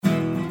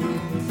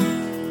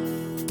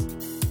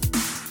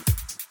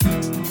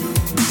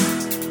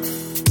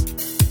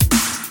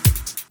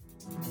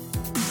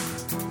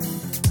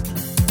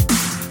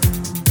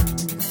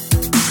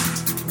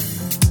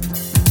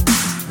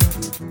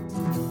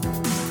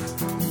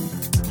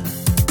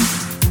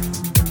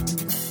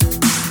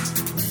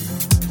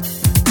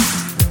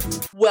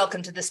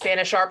Welcome to the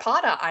Spanish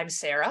Arpada. I'm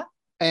Sarah.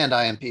 And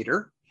I am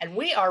Peter. And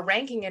we are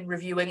ranking and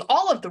reviewing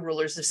all of the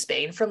rulers of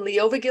Spain from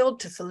Leovigild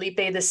to Felipe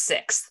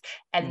VI.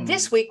 And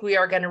this week we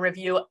are going to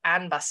review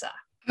Anbasa.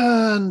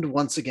 And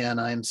once again,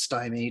 I'm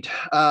stymied.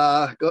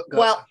 Go.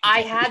 Well,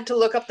 I had to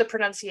look up the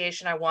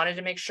pronunciation. I wanted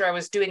to make sure I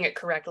was doing it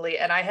correctly.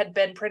 And I had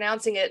been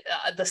pronouncing it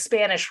the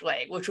Spanish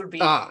way, which would be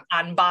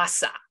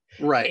Anbasa.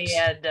 Right.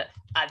 And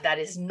that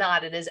is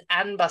not. It is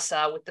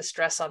Anbasa with the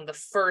stress on the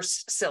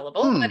first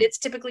syllable, but it's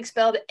typically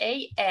spelled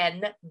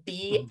Anbasa.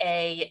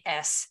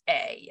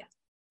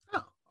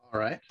 Oh, all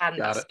right. Anbasa.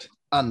 Got it.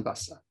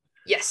 Anbasa.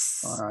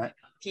 Yes. All right.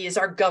 He is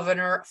our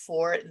governor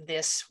for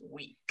this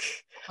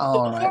week. All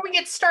but before we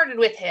get started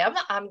with him,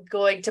 I'm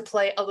going to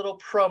play a little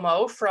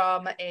promo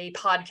from a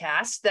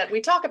podcast that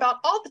we talk about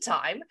all the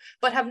time,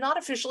 but have not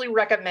officially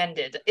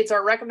recommended. It's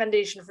our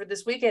recommendation for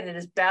this weekend. It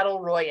is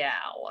Battle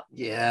Royale.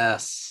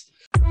 Yes.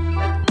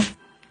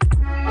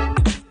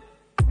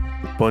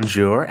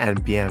 Bonjour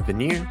and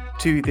bienvenue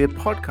to the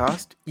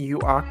podcast you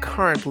are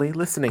currently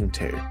listening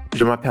to.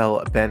 Je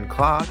m'appelle Ben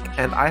Clark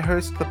and I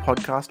host the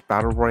podcast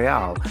Battle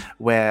Royale,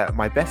 where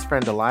my best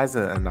friend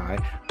Eliza and I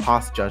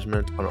pass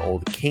judgment on all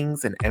the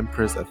kings and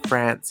emperors of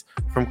France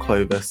from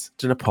Clovis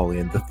to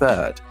Napoleon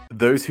III.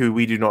 Those who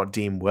we do not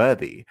deem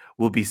worthy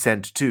will be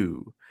sent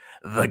to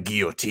the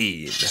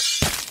guillotine.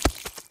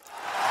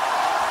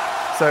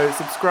 So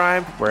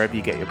subscribe wherever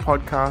you get your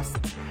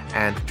podcasts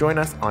and join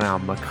us on our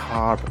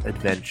macabre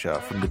adventure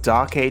from the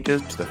Dark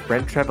Ages to the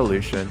French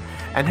Revolution,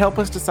 and help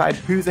us decide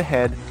who's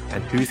ahead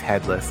and who's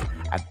headless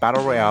at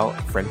Battle Royale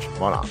French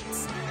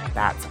Monarchs.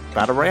 That's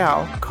Battle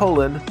Royale,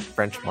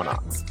 French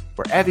Monarchs,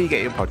 wherever you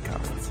get your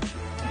podcasts.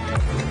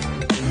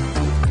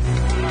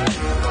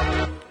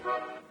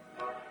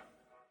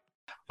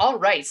 All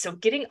right, so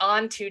getting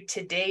on to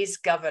today's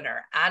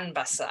governor,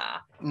 Anbasa.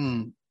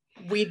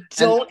 We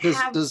don't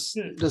have. Does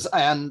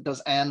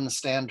Anne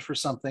stand for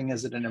something?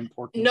 Is it an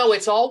important? No,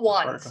 it's all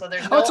one. Article? So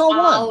there's no it's all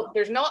al, one.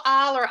 There's no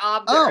al or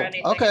abd or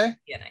anything okay. at the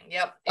beginning.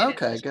 Yep.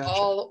 Okay, gotcha.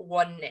 All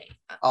one name.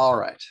 All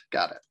right,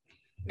 got it.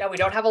 Now, we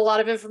don't have a lot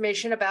of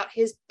information about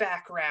his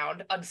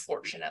background,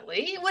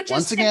 unfortunately, which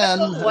once is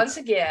once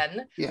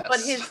again. Yes.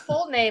 But his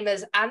full name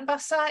is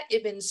Anbasa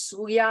ibn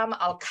Suyam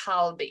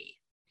al-Kalbi.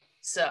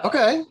 So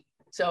okay.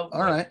 So,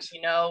 all right. You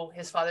know,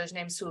 his father's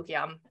name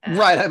Sugyam.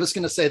 Right. I was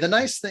going to say, the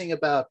nice thing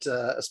about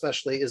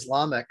especially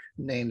Islamic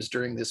names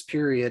during this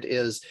period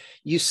is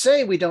you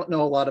say we don't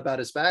know a lot about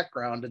his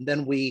background, and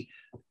then we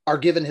are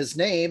given his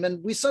name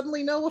and we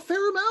suddenly know a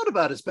fair amount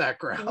about his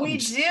background. We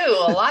do.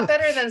 A lot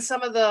better than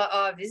some of the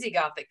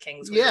Visigothic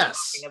kings we were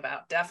talking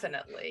about,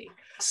 definitely.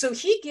 So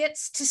he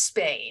gets to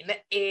Spain,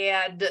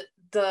 and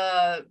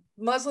the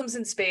Muslims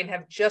in Spain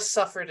have just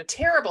suffered a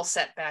terrible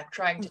setback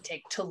trying to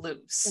take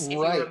Toulouse, if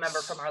you remember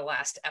from our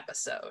last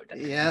episode.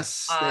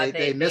 Yes,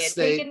 they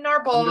underestimated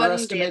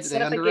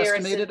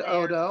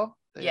Odo.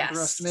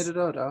 Underestimated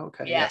Odo.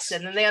 Okay. Yes,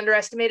 and then they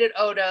underestimated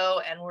Odo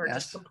and were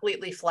just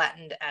completely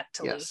flattened at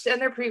Toulouse.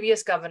 And their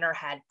previous governor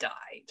had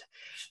died.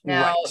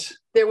 Now,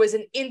 there was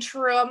an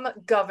interim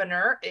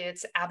governor.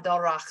 It's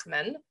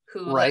Abdelrahman,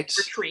 who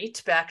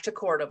retreat back to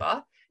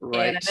Cordoba.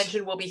 Right. And I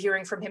mentioned we'll be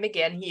hearing from him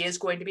again. He is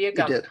going to be a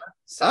governor.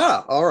 So,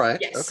 all right.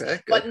 Yes. Okay.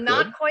 Good, but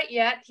not quite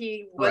yet.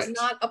 He was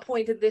not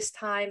appointed this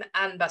time.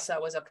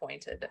 Anbasa was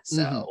appointed.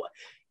 So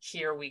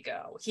here we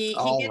go. He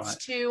gets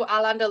to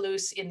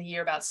Al-Andalus in the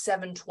year about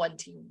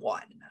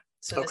 721.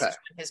 So this is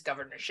when his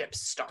governorship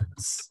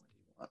starts.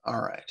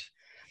 All right.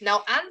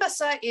 Now,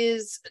 Anbasa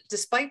is,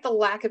 despite the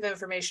lack of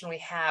information we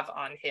have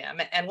on him,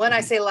 and when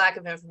I say lack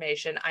of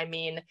information, I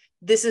mean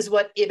this is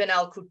what Ibn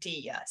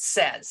al-Qutiyya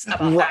says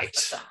about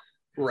Anbasa.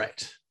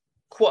 Right.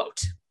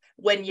 Quote,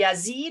 when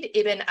Yazid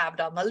ibn Abd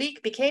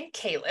al-Malik became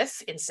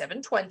caliph in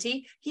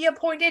 720, he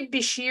appointed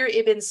Bishir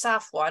ibn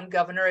Safwan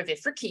governor of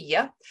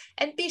Ifriqiya,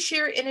 and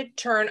Bishir in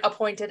turn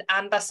appointed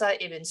Anbasa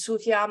ibn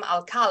Sufyan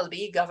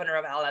al-Kalbi governor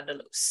of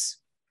Al-Andalus.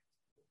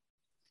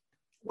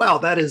 Wow,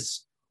 that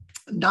is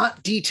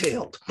not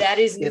detailed. That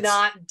is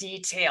not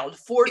detailed.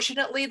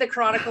 Fortunately, the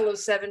Chronicle of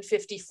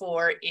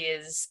 754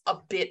 is a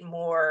bit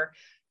more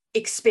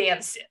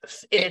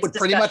expansive. It would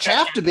pretty much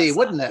have to be,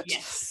 wouldn't it?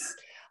 Yes.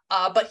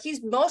 But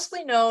he's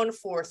mostly known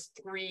for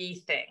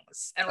three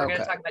things. And we're going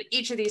to talk about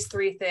each of these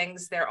three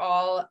things. They're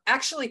all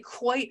actually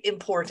quite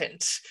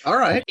important. All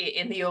right.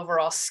 In the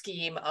overall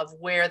scheme of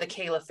where the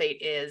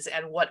caliphate is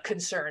and what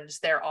concerns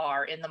there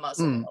are in the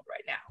Muslim world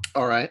right now.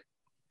 All right.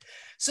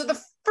 So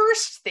the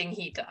first thing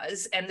he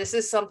does, and this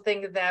is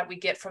something that we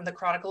get from the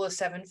Chronicle of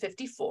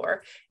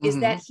 754, is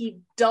that he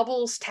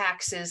doubles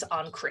taxes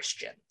on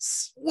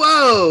Christians.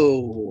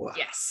 Whoa.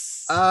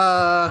 Yes.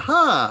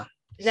 So,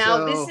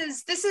 Now,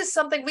 this is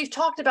something we've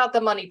talked about,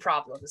 the money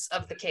problems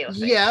of the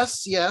caliphate.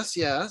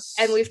 Yes.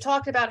 And we've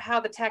talked about how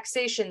the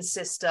taxation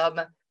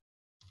system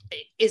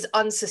is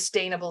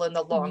unsustainable in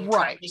the long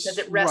term because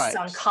it rests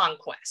on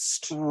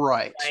conquest.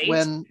 Right.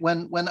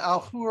 When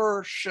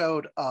Al-Hur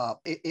showed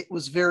up, it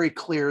was very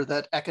clear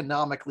that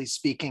economically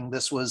speaking,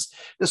 this was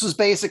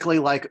basically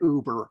like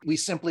Uber. We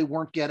simply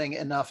weren't getting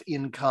enough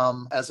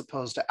income as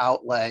opposed to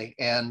outlay,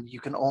 and you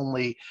can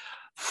only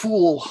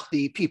fool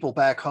the people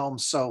back home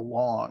so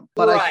long.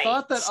 But I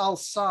thought that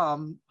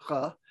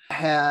Al-Samra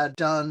had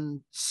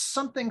done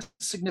something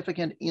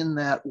significant in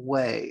that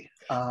way.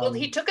 Well,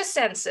 he took a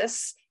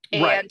census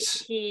and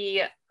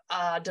he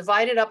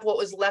divided up what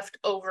was left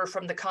over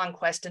from the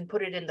conquest and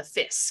put it in the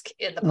fisc,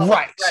 in the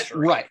public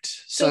treasury. Right.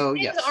 So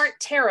things aren't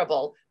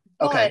terrible.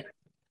 But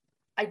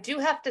I do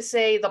have to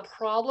say the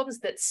problems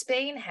that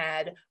Spain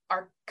had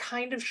are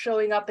kind of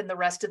showing up in the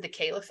rest of the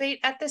caliphate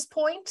at this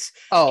point.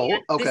 Oh,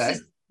 okay.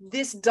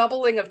 This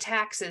doubling of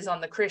taxes on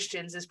the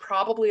Christians is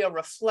probably a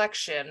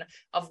reflection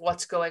of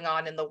what's going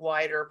on in the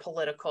wider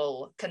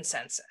political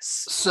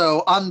consensus.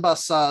 So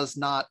Anbasa is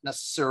not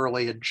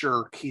necessarily a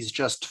jerk. He's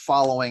just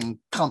following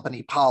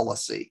company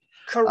policy.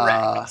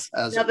 Correct.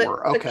 As it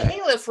were. Okay. The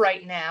caliph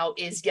right now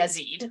is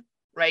Yazid,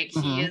 right?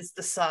 He is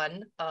the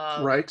son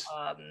of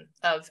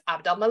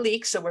Abd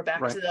al-Malik. So we're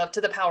back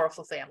to the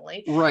powerful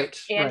family. Right.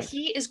 And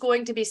he is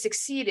going to be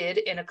succeeded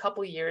in a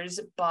couple years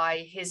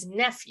by his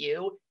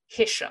nephew,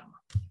 Hisham.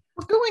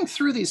 We're going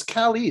through these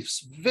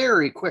caliphs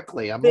very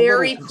quickly. I'm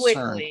very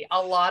quickly.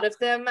 A lot of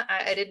them,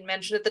 I didn't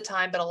mention at the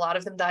time, but a lot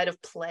of them died of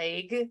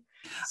plague.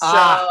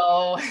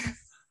 So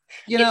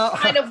it's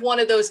kind of one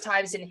of those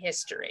times in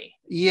history.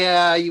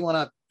 Yeah, you want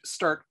to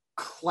start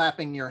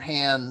clapping your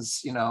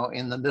hands,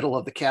 in the middle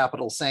of the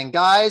Capitol saying,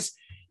 guys,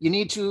 you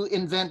need to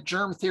invent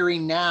germ theory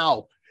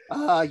now.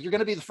 You're going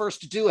to be the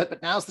first to do it,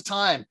 but now's the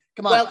time.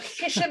 Come on. Well,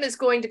 Hisham is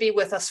going to be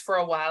with us for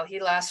a while. He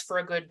lasts for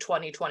a good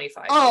 20-25 years.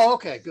 Oh,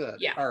 okay, good.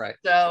 Yeah. All right.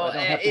 So I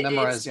don't have to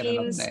memorize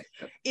another name.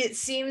 It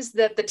seems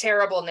that the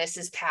terribleness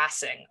is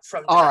passing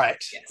from all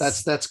right.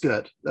 That's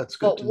good. That's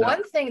good. But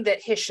one thing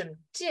that Hisham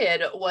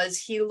did was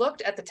he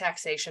looked at the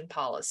taxation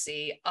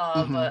policy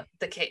of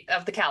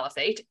the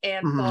caliphate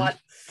and thought,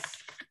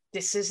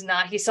 this is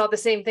not, he saw the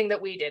same thing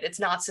that we did. It's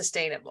not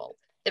sustainable.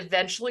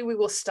 Eventually we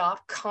will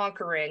stop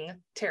conquering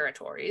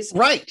territories.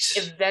 Right.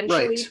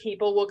 Eventually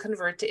people will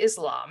convert to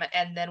Islam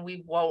and then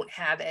we won't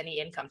have any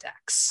income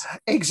tax.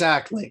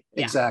 Exactly.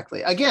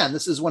 Again,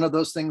 this is one of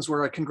those things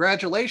where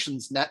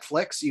congratulations,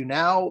 Netflix, you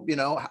now,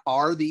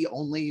 are the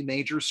only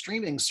major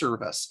streaming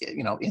service,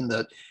 in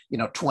the,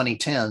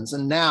 2010s.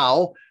 And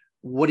now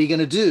what are you going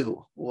to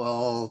do?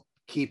 Well,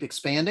 keep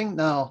expanding?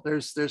 No,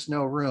 there's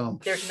no room.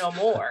 There's no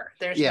more.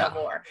 No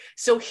more.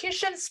 So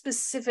Hisham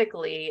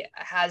specifically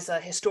has a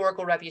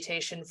historical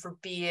reputation for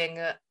being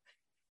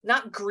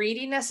not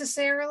greedy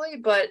necessarily,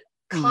 but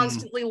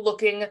constantly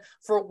looking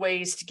for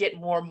ways to get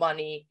more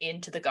money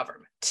into the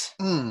government,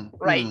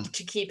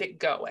 to keep it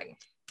going.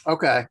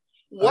 Okay.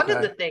 One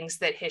of the things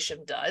that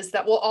Hisham does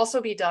that will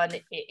also be done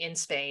in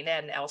Spain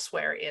and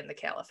elsewhere in the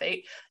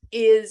caliphate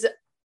is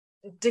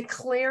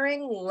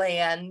declaring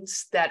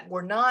lands that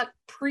were not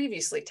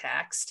previously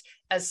taxed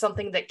as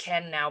something that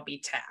can now be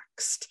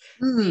taxed.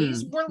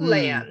 These were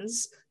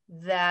lands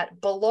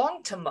that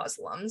belong to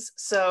Muslims.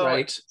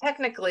 So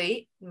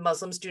technically,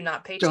 Muslims do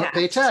not pay taxes. Don't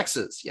pay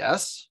taxes,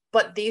 yes.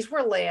 But these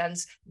were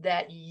lands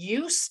that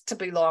used to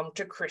belong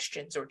to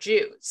Christians or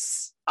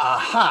Jews.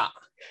 Aha.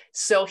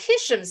 So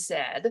Hisham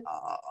said,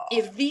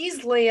 if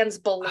these lands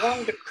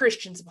belonged to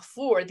Christians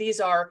before, these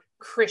are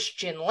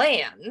Christian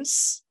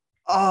lands.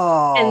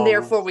 Oh, and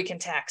therefore we can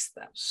tax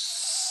them.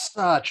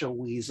 Such a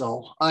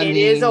weasel. It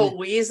is a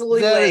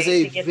weaselly way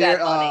to get that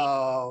money.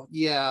 Oh,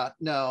 yeah.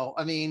 No,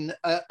 I mean,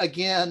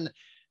 again,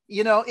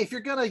 if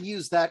you're going to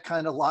use that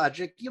kind of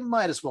logic, you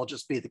might as well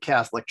just be the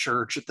Catholic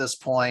Church at this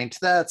point.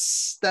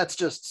 That's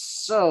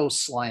just so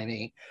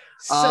slimy.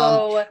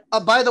 So,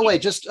 by the way,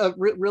 just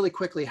really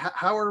quickly,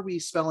 how are we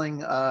spelling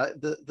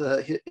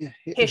the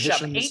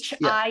Hisham? Hisham.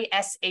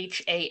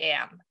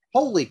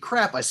 Holy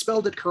crap, I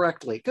spelled it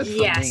correctly. Good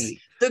for me.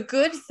 The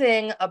good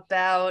thing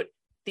about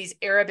these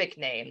Arabic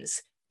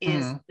names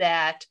is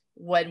that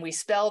when we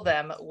spell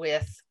them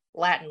with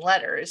Latin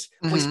letters,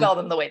 we spell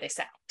them the way they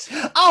sound.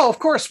 Oh, of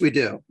course we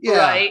do. Yeah.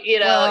 Right.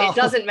 It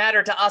doesn't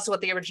matter to us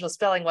what the original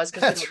spelling was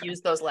because we don't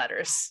use those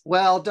letters.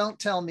 Well, don't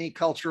tell me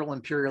cultural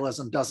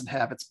imperialism doesn't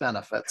have its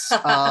benefits.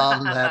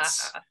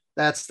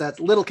 That's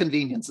little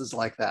conveniences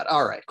like that.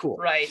 All right, cool.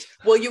 Right.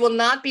 Well, you will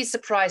not be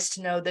surprised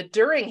to know that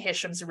during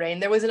Hisham's reign,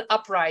 there was an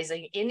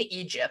uprising in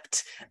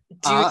Egypt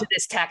due to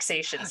this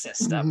taxation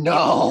system. No.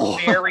 People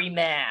were very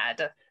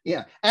mad.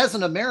 Yeah. As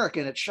an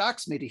American, it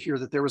shocks me to hear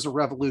that there was a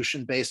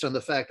revolution based on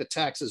the fact that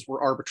taxes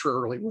were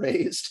arbitrarily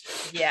raised.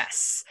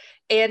 Yes.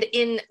 And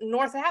in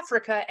North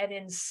Africa and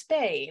in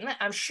Spain,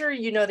 I'm sure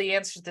you know the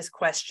answer to this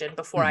question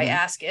before I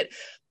ask it,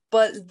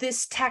 but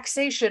this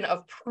taxation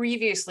of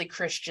previously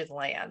Christian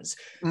lands,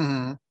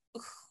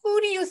 who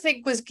do you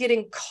think was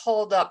getting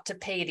called up to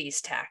pay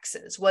these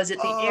taxes? Was it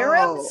the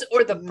Arabs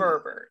or the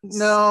Berbers?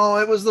 No,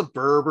 it was the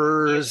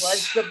Berbers. It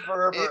was the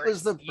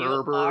Berbers. You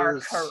are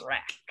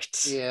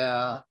correct.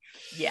 Yeah.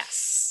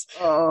 Yes.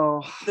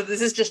 Oh. So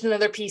this is just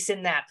another piece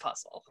in that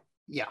puzzle.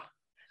 Yeah.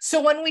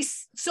 So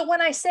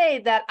when I say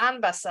that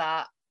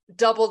Anbasa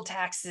doubled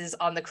taxes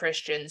on the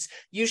Christians,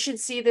 you should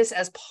see this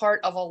as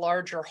part of a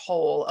larger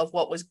whole of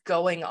what was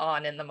going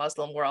on in the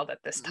Muslim world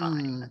at this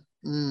time.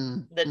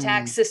 The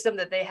tax system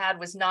that they had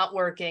was not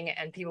working,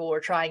 and people were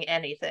trying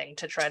anything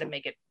to try to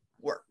make it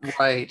work.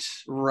 Right.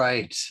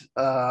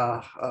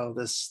 Oh,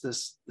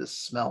 this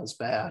smells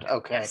bad.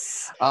 Okay.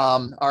 Yes.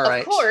 All right.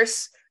 Of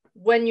course,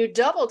 when you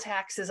double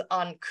taxes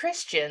on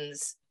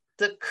Christians,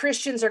 the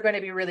Christians are going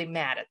to be really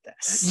mad at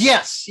this.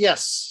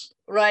 Yes.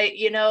 Right.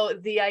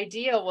 The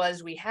idea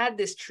was we had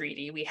this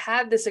treaty, we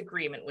had this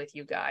agreement with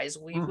you guys.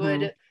 We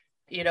would,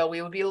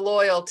 we would be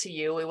loyal to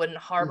you. We wouldn't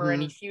harbor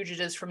any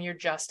fugitives from your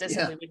justice,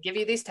 and we would give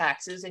you these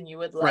taxes and you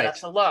would let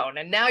us alone.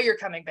 And now you're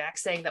coming back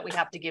saying that we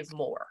have to give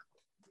more.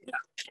 Yeah.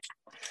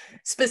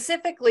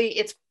 Specifically,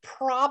 it's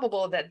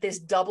probable that this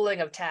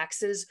doubling of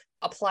taxes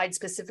applied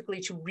specifically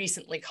to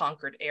recently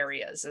conquered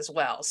areas as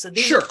well. So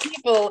these are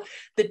people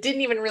that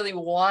didn't even really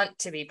want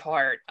to be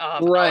part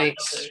of right.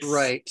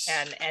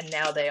 And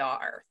now they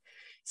are.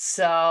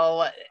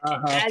 So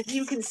as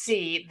you can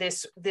see,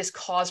 this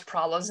caused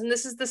problems, and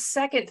this is the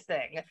second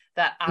thing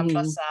that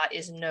Anbasa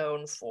is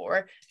known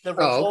for: the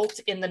revolt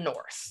in the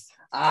north.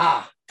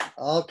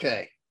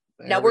 Okay.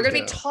 Now we're going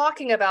to be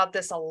talking about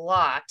this a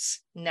lot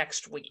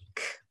next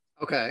week.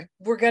 Okay.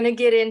 We're going to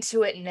get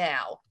into it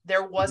now.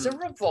 There was a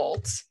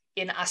revolt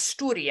in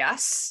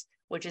Asturias,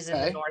 which is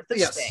in the north of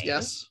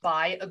Spain,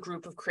 by a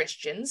group of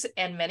Christians,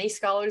 and many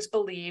scholars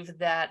believe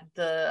that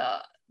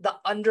the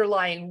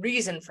underlying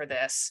reason for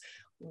this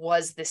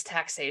was this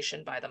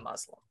taxation by the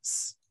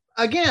Muslims.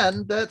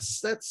 Again,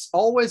 that's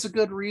always a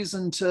good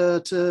reason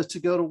to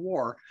go to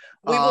war.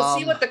 We will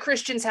see what the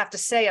Christians have to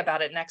say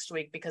about it next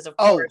week, because of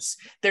course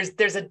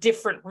there's a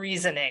different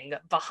reasoning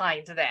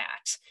behind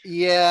that.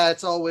 Yeah,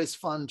 it's always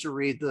fun to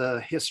read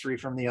the history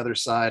from the other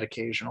side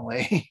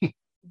occasionally.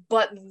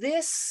 But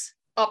this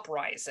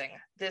uprising,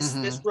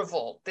 this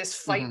revolt, this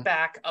fight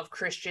back of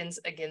Christians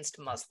against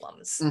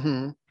Muslims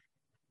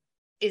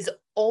is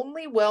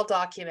only well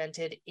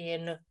documented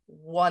in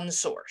one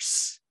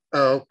source.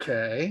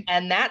 Okay.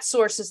 And that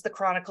source is the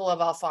Chronicle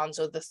of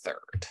Alfonso III.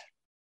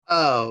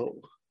 Oh,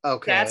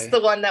 okay. That's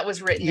the one that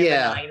was written in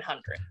the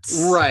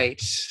 900s.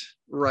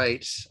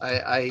 Right.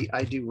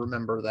 I do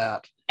remember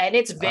that. And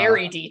it's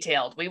very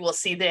detailed. We will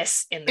see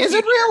this in the future.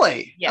 It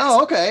really? Yes.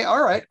 Oh, okay.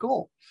 All right,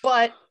 cool.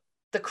 But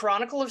the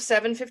Chronicle of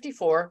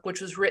 754,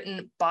 which was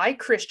written by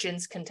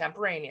Christians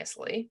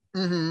contemporaneously,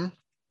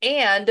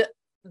 and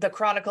the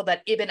chronicle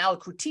that Ibn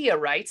al-Qutiyya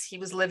writes, he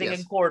was living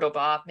in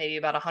Cordoba maybe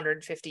about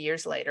 150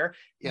 years later.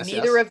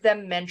 Neither of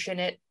them mention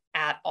it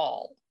at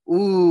all.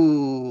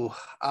 Ooh,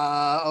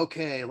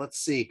 okay, let's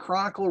see.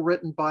 Chronicle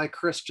written by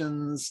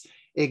Christians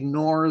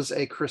ignores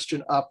a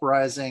Christian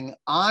uprising.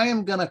 I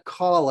am going to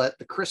call it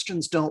the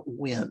Christians don't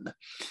win.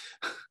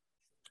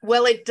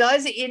 Well, it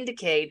does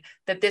indicate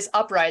that this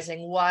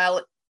uprising,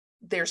 while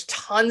there's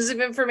tons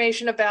of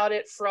information about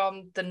it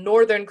from the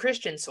Northern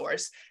Christian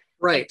source,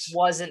 it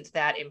wasn't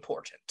that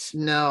important.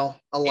 No,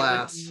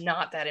 alas. It was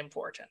not that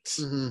important.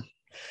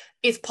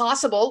 It's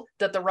possible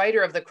that the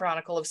writer of the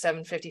Chronicle of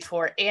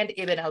 754 and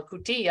Ibn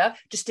al-Qutiyya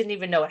just didn't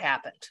even know it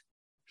happened.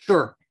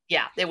 Sure.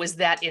 Yeah, it was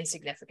that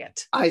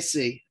insignificant. I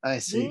see.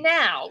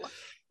 Now,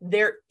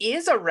 there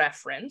is a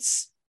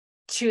reference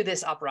to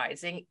this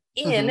uprising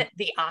in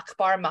the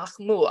Akbar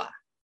Mahmua.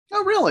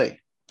 Oh, really?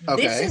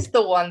 Okay. This is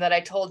the one that I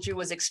told you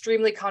was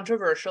extremely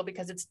controversial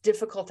because it's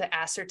difficult to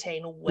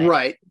ascertain when.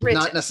 Right.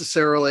 Not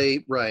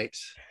necessarily right.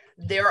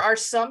 There are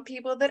some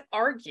people that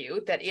argue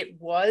that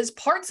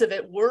parts of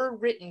it were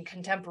written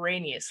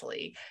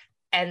contemporaneously,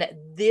 and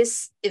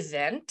this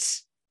event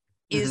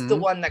is the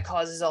one that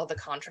causes all the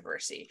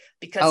controversy.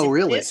 Because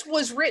if this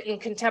was written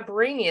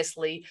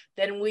contemporaneously,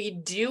 then we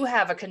do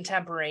have a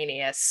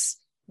contemporaneous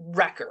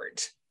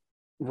record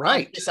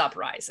of this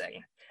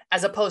uprising,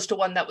 as opposed to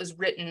one that was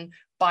written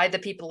by the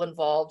people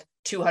involved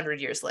 200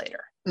 years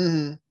later.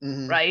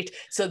 Right?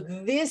 So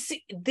this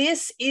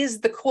is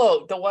the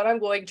quote, the one I'm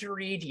going to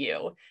read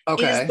you,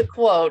 is the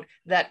quote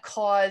that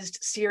caused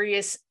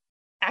serious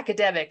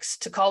academics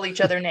to call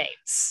each other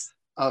names.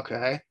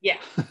 Okay. Yeah.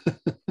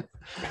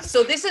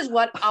 So this is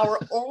what our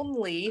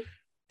only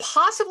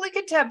possibly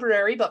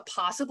contemporary, but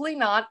possibly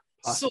not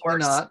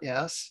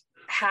source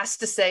has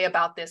to say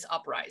about this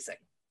uprising.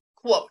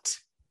 Quote,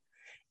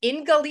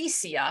 in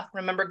Galicia,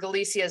 remember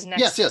Galicia is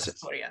next to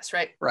Asturias,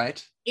 right?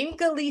 Right. In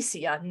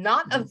Galicia,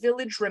 not a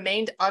village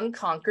remained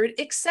unconquered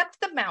except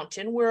the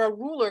mountain where a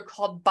ruler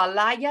called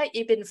Balaya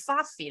ibn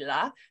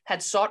Fafila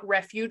had sought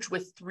refuge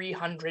with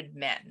 300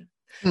 men.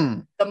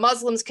 The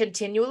Muslims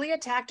continually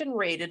attacked and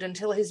raided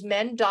until his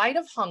men died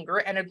of hunger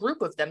and a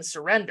group of them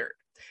surrendered.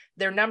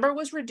 Their number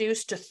was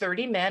reduced to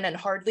 30 men and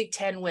hardly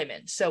 10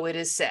 women, so it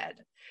is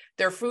said.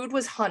 Their food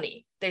was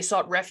honey. They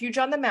sought refuge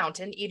on the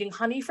mountain, eating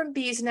honey from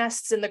bees'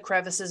 nests in the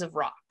crevices of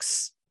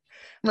rocks.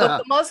 But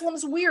the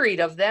Muslims wearied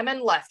of them and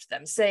left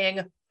them,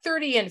 saying,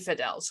 30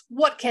 infidels,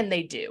 what can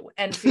they do?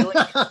 And feeling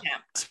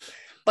contempt.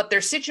 But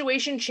their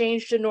situation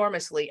changed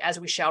enormously, as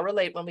we shall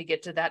relate when we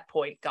get to that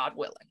point, God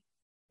willing.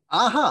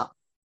 That's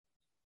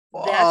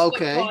what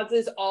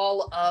causes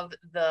all of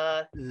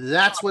the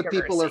That's what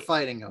people are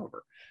fighting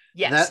over.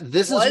 Yes.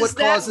 This is what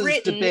causes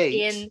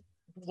debate.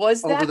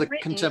 Was that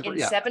written in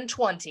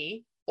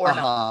 720 or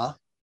not?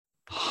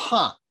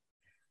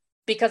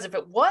 Because if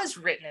it was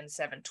written in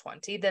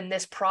 720, then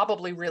this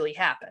probably really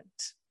happened.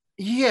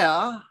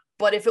 Yeah.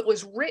 But if it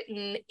was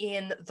written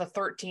in the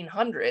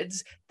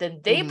 1300s,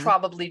 then they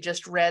probably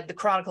just read the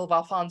Chronicle of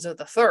Alfonso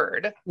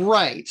III.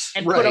 Right.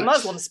 And put a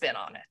Muslim spin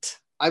on it.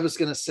 I was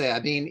going to say, I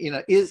mean,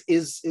 is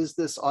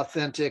this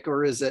authentic,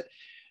 or is it,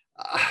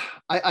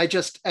 I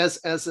just, as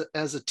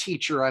a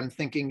teacher, I'm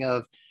thinking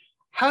of,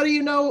 how do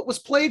you know it was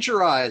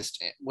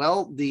plagiarized?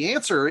 Well, the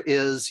answer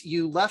is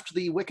you left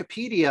the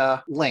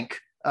Wikipedia link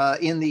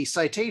in the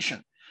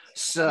citation.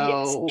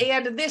 So,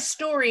 yes. And this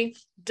story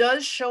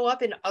does show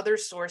up in other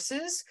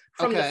sources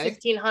from the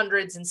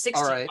 1500s and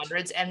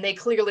 1600s, and they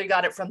clearly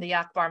got it from the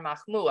Akbar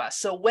Mahmua.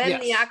 So when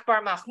the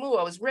Akbar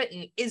Mahmua was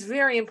written is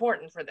very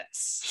important for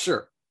this.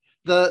 Sure.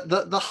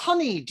 The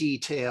honey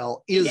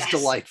detail is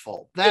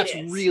delightful. That's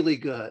really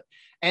good.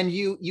 And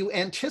you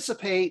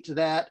anticipate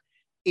that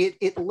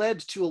it led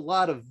to a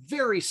lot of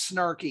very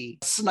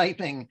snarky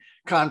sniping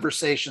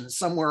conversations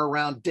somewhere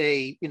around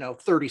day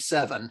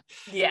 37.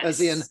 Yes.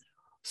 As in,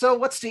 so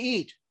what's to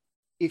eat?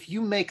 If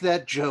you make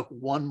that joke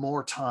one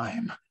more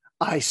time,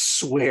 I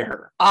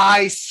swear.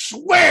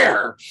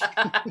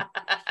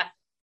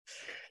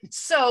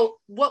 So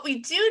what we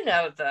do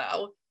know,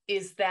 though,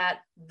 is that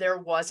there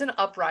was an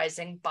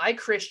uprising by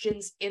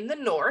Christians in the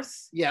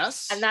north.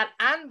 Yes. And that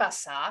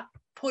Anbasa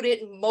put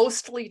it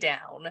mostly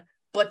down,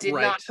 but did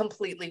not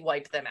completely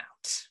wipe them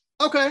out.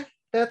 Okay.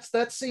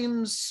 That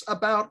seems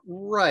about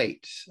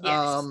right.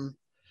 Yes.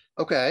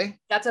 Okay.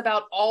 That's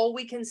about all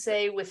we can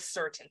say with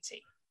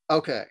certainty.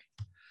 Okay.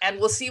 And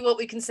we'll see what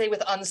we can say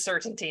with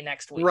uncertainty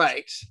next week.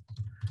 Right.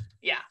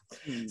 Yeah.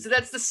 So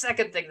that's the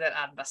second thing that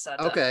Anbasa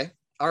does. Okay.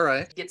 All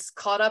right. Gets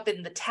caught up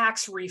in the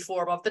tax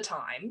reform of the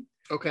time.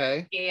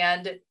 Okay.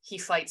 And he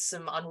fights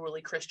some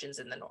unruly Christians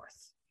in the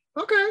north.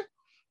 Okay.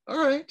 All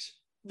right.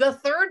 The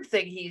third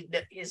thing he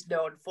is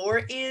known for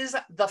is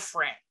the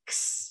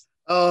Franks.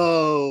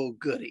 Oh,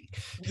 goody.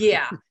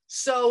 Yeah.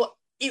 So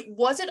it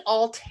wasn't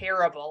all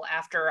terrible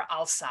after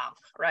Alsace,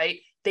 right?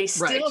 They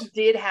still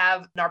did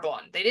have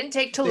Narbonne. They didn't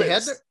take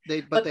Toulouse.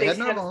 They had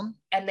Narbonne.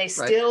 And they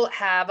still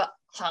have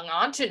hung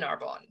on to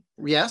Narbonne.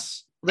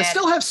 Yes. They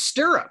still have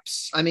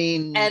stirrups. I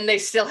mean. And they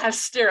still have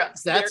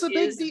stirrups. That's a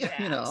big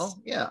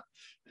deal, yeah.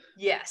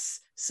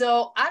 Yes.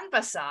 So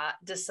Anbasa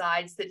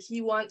decides that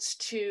he wants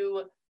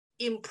to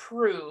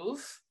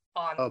improve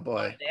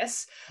on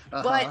this.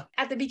 But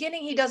at the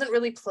beginning, he doesn't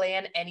really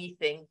plan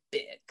anything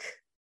big.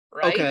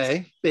 Right?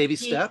 Okay. Baby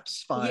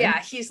steps. Fine.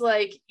 Yeah. He's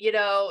like,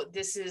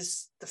 the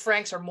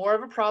Franks are more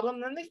of a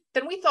problem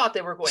than we thought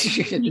they were going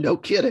to be. No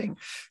kidding.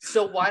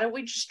 So why don't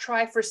we just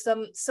try for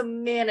some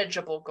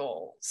manageable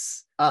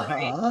goals?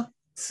 Right?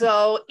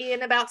 So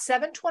in about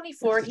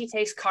 724, he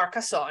takes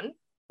Carcassonne.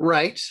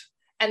 Right.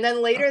 And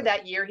then later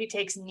that year, he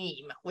takes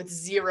Nîmes with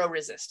 0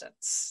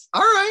 resistance.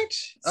 All right.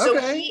 Okay.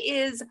 So he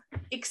is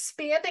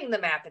expanding the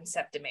map in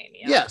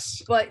Septimania.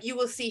 Yes. But you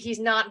will see he's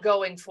not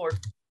going for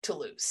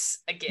Toulouse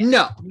again.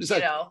 No.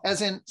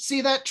 As in, see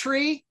that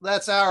tree?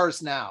 That's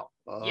ours now.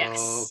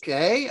 Yes.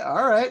 Okay.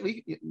 All right.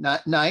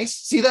 Nice.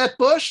 See that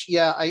bush?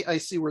 Yeah, I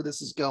see where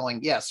this is going.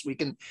 Yes, we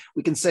can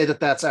say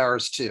that that's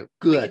ours too.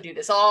 Good. We can do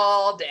this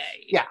all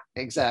day. Yeah,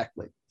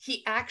 exactly.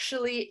 He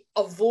actually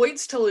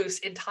avoids Toulouse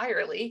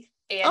entirely,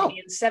 and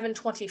in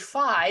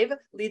 725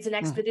 leads an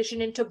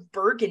expedition into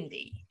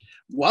Burgundy.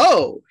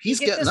 Whoa, he's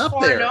getting up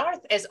there.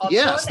 North as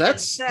Autun and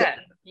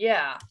Seine.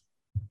 Yeah.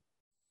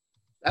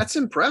 That's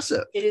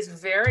impressive. It is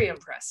very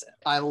impressive.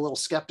 I'm a little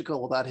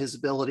skeptical about his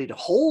ability to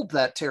hold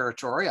that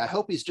territory. I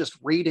hope he's just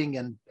raiding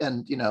and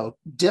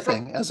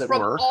dipping, as it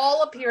were. From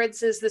all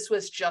appearances, this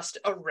was just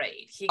a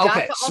raid. He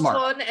got to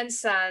Autun and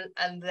Seine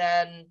and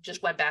then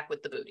just went back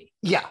with the booty.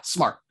 Yeah,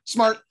 smart.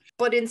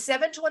 But in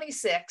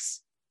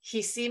 726,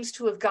 he seems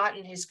to have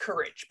gotten his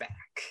courage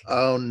back.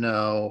 Oh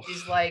no.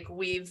 He's like,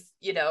 we've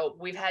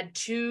had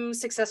 2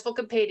 successful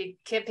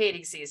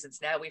campaigning seasons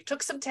now. We've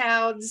took some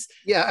towns.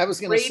 Yeah, I was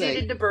going to say.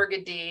 Raided into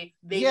Burgundy.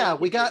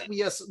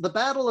 The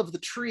Battle of the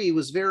Tree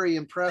was very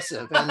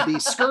impressive. And the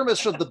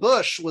Skirmish of the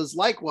Bush was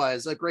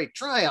likewise a great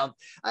triumph.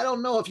 I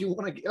don't know if you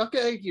want to,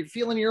 okay, you're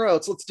feeling your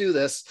oats. Let's do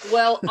this.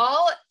 Well,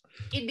 all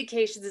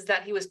indications is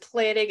that he was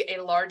planning a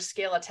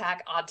large-scale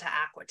attack onto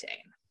Aquitaine.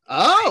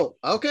 Oh,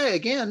 okay.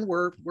 Again,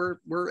 we're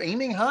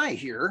aiming high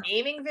here.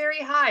 Aiming very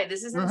high.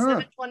 This is in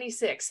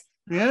 726.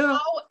 Yeah.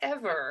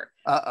 However,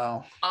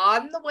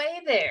 on the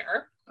way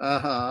there,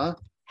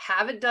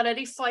 haven't done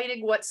any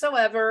fighting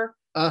whatsoever.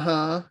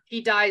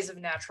 He dies of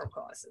natural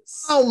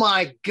causes. Oh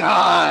my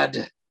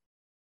God.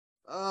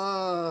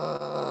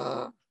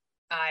 I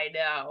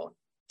know.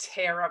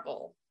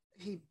 Terrible.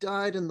 He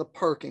died in the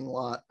parking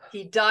lot.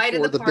 He died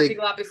in the parking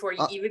lot before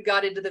he even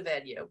got into the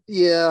venue.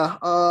 Yeah.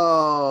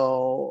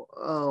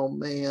 Oh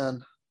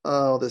man.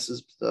 Oh, this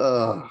is.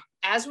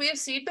 As we have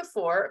seen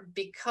before,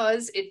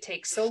 because it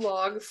takes so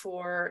long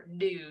for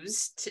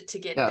news to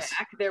get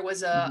back, there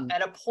was an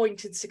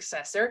appointed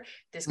successor.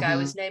 This guy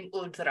was named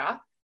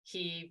Udra.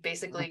 He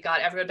basically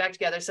got everyone back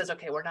together. Says,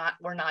 "Okay, we're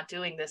not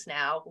doing this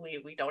now.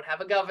 We don't have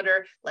a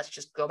governor. Let's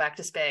just go back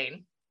to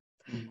Spain."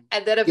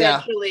 And then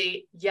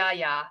eventually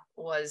Yaya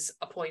was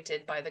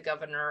appointed by the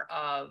governor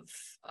of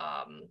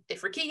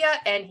Ifriqiya,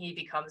 and he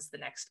becomes the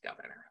next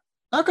governor.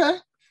 Okay.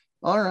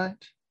 All right.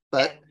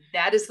 But and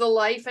that is the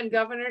life and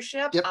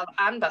governorship of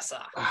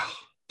Anbasa.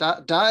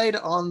 Died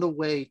on the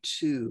way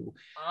to.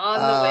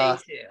 I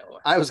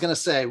was going to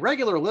say,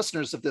 regular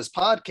listeners of this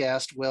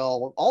podcast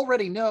will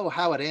already know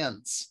how it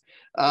ends.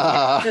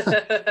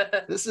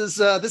 This is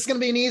going to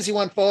be an easy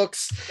one,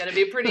 folks. It's going to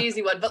be a pretty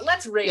easy one, but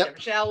let's rate him,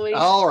 shall we?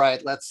 All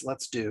right,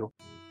 let's do.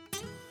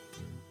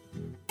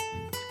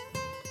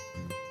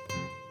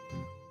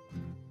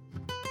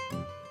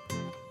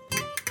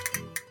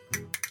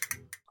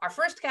 Our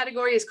first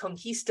category is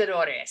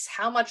conquistadores.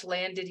 How much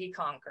land did he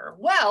conquer?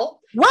 Well,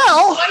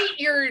 despite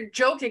you're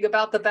joking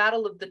about the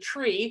Battle of the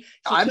Tree,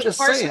 he took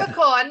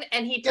Parsbacon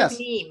and he took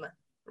Nîmes.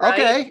 Right?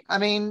 Okay, I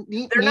mean,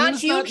 they're not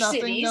huge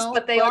cities,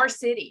 but they are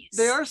cities.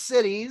 They are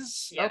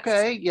cities. Yes.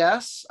 Okay,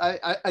 yes.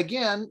 I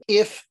again,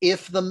 if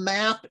the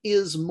map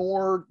is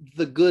more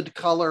the good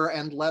color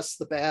and less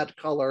the bad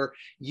color,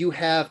 you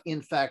have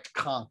in fact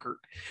conquered.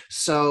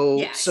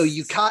 So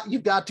you've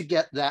got to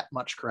get that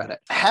much credit.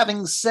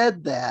 Having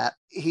said that,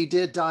 he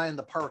did die in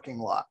the parking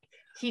lot.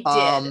 He did.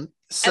 And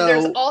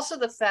there's also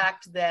the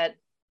fact that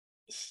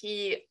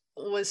he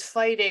was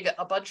fighting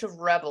a bunch of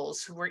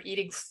rebels who were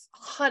eating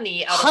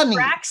honey out of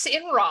cracks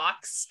in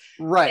rocks.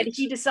 Right. And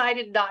he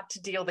decided not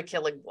to deal the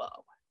killing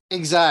blow.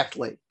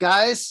 Exactly.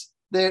 Guys,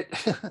 they're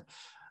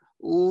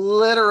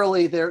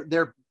literally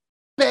they're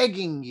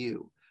begging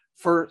you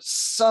for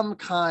some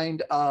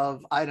kind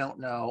of, I don't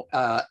know,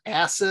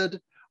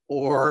 acid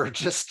or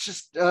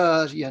just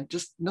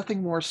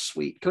nothing more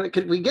sweet.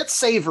 Could we get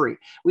savory?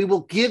 We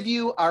will give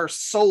you our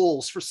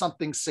souls for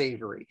something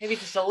savory. Maybe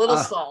just a little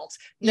salt.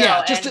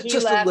 No, just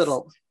a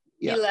little.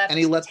 Yeah.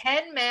 He left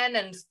 10 men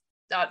and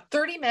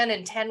 30 men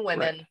and 10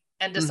 women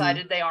and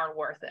decided they aren't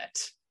worth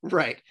it.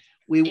 Right.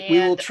 We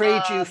will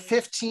trade you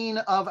 15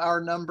 of our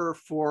number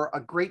for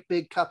a great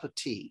big cup of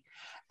tea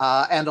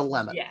and a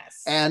lemon.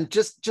 Yes. And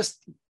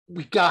just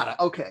we gotta.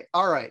 Okay.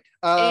 All right.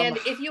 And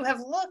if you have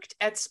looked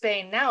at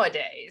Spain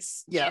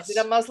nowadays, is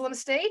it a Muslim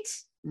state?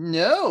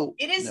 No.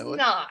 It is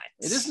not.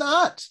 It is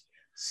not.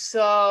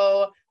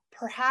 So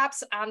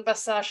perhaps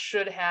Anbasa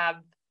should have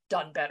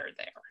done better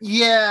there.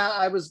 Yeah,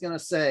 I was gonna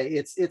say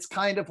it's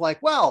kind of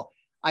like, well,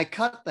 I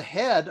cut the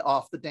head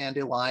off the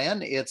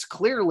dandelion. It's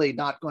clearly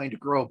not going to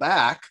grow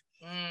back.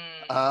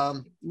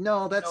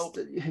 No, that's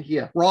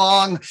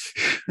wrong.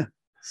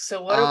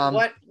 So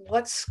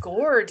what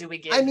score do we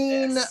give? I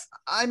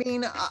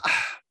mean,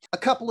 a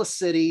couple of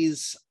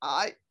cities.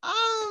 I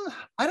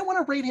don't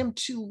want to rate him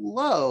too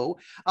low,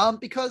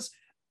 because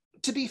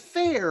to be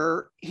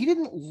fair, he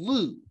didn't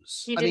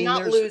lose. He did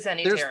not lose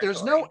any territory.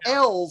 There's no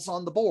L's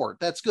on the board.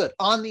 That's good.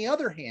 On the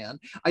other hand,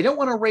 I don't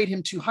want to rate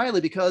him too highly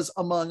because,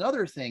 among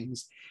other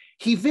things,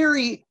 he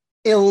very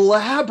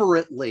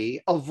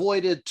elaborately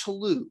avoided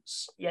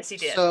Toulouse. Yes, he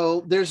did.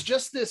 So there's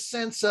just this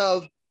sense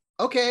of,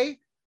 okay,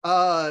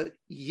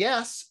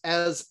 yes,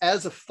 as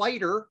a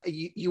fighter,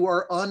 you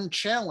are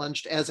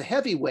unchallenged as a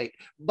heavyweight,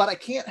 but I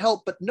can't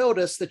help but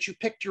notice that you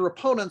picked your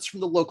opponents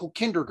from the local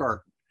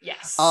kindergarten.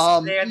 Yes,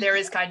 there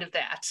is kind of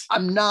that.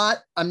 I'm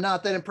not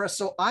that impressed.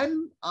 So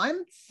I'm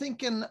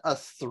thinking a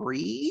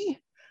 3.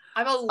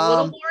 I'm a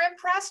little more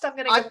impressed. I'm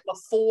going to give him a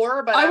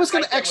 4, but I was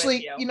going to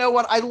actually, you know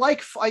what? I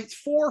like 3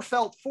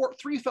 felt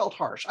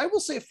harsh. I will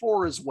say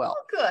 4 as well.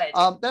 Oh,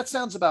 good. That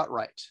sounds about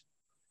right.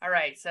 All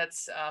right, so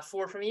that's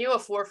 4 from you, a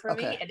 4 from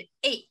me, and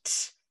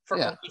 8 for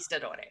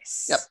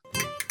conquistadores. Yep.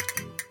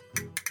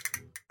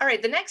 All right,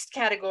 the next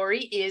category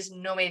is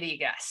no me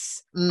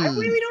digas. I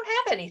really don't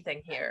have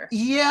anything here.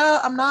 Yeah,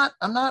 I'm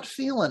not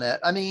feeling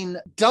it. I mean,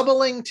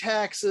 doubling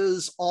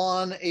taxes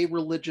on a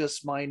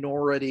religious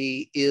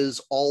minority is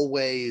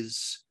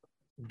always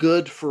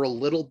good for a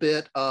little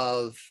bit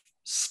of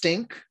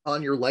stink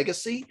on your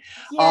legacy.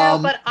 Yeah,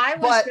 but I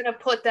was going to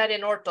put that in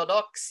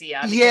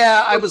orthodoxia.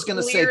 Yeah, I was going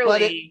to say,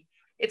 but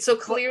it's so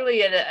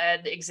clearly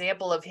an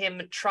example of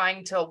him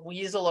trying to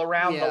weasel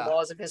around the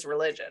laws of his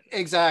religion.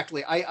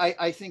 Exactly.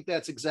 I think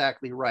that's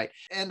exactly right.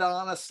 And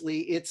honestly,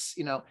 it's,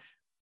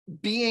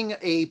 being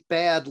a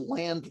bad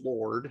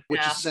landlord,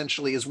 which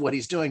essentially is what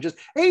he's doing, just,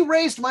 hey,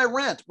 raised my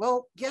rent.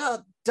 Well, yeah,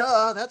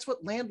 duh, that's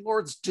what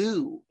landlords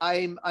do.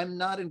 I'm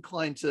not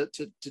inclined to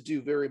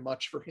do very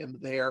much for him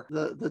there.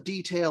 The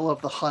detail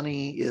of the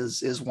honey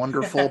is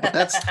wonderful, but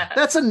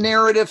that's a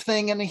narrative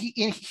thing, and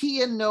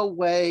he in no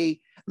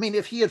way. I mean,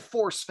 if he had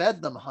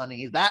force-fed them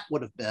honey, that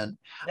would have been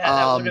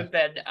that would have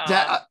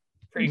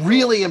been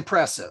really cool.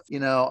 Impressive.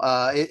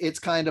 It's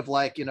kind of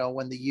like,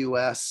 when the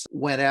U.S.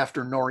 went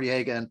after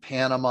Noriega in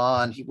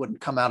Panama and he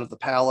wouldn't come out of the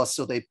palace,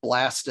 so they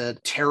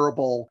blasted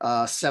terrible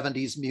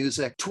 70s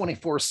music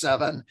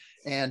 24/7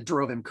 and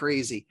drove him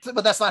crazy.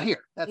 But that's not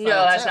here. That's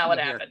not what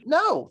happened.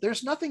 No,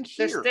 there's nothing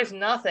here. There's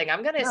nothing.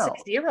 I'm gonna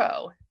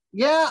 6-0.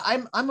 Yeah,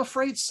 I'm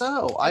afraid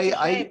so.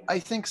 I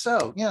think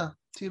so. Yeah,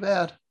 too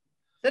bad.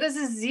 That is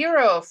a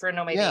 0 for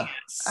no me digas.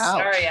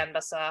 Sorry,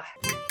 Anbasa.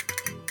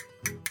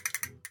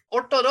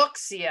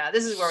 Orthodoxia.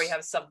 This is where we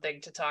have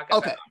something to talk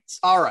Okay. about.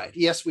 All right.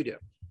 Yes, we do.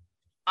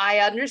 I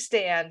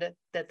understand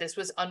that this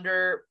was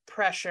under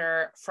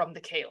pressure from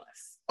the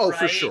caliph. Oh, right?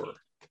 for sure.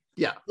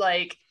 Yeah.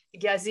 Like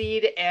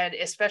Yazid and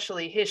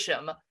especially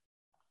Hisham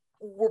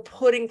were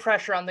putting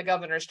pressure on the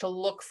governors to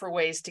look for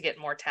ways to get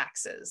more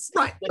taxes.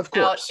 Right, without of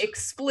course.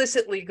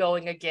 explicitly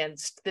going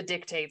against the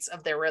dictates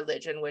of their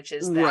religion, which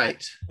is that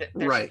right.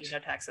 there should be no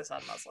taxes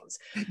on Muslims.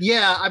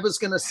 Yeah, I was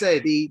going to say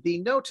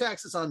the no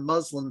taxes on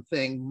Muslim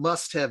thing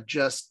must have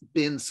just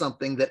been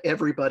something that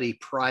everybody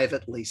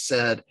privately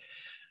said,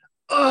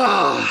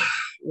 oh,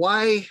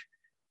 why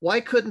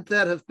couldn't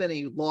that have been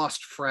a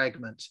lost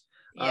fragment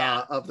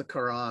of the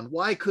Quran?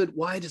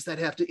 Why does that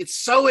have to? It's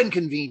so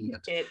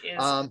inconvenient. It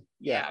is.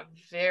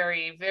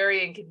 Very,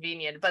 very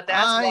inconvenient. But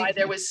that's why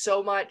there was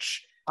so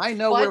much. I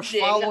know we're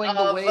following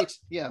the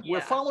way.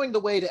 We're following the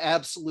way to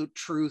absolute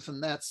truth,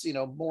 and that's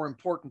more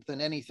important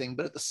than anything.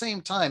 But at the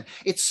same time,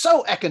 it's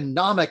so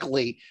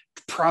economically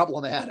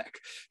problematic.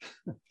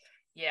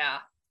 Yeah,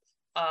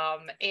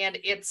 and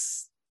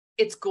it's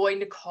going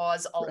to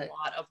cause a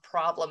lot of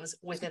problems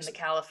within the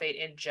caliphate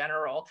in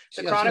general.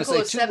 The Chronicle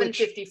of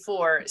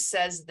 754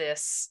 says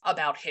this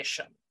about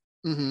Hisham.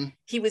 Mm-hmm.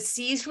 He was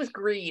seized with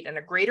greed, and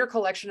a greater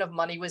collection of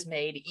money was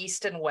made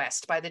east and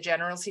west by the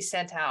generals he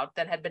sent out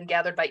than had been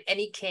gathered by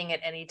any king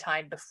at any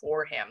time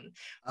before him.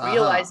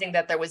 Realizing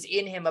that there was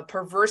in him a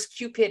perverse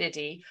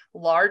cupidity,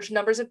 large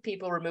numbers of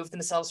people removed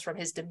themselves from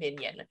his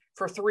dominion.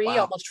 For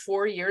almost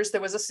 4 years, there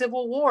was a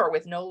civil war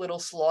with no little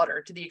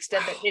slaughter, to the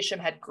extent that Hisham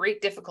had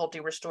great difficulty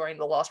restoring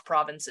the lost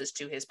provinces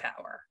to his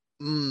power.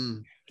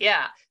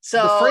 Yeah.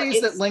 So the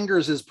phrase that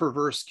lingers is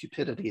perverse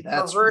cupidity.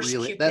 That's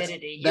really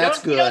cupidity.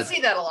 That's good. You don't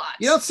see that a lot.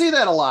 You don't see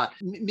that a lot.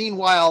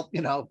 Meanwhile,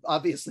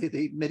 obviously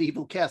the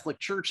medieval Catholic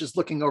Church is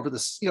looking over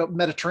this,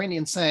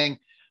 Mediterranean saying,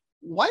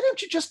 why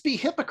don't you just be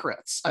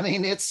hypocrites? I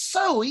mean, it's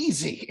so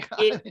easy.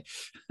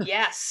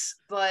 Yes,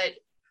 but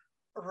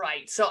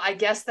right. So I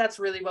guess that's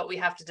really what we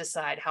have to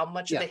decide, how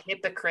much of a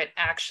hypocrite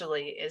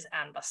actually is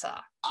Anbasa.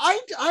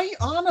 I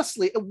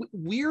honestly,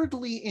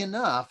 weirdly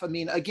enough, I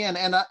mean, again,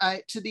 and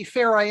I to be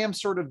fair, I am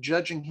sort of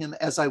judging him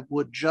as I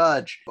would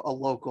judge a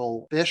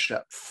local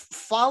bishop.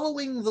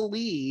 Following the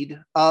lead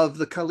of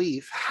the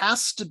caliph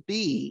has to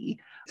be,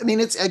 I mean,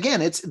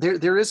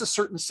 there is a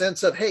certain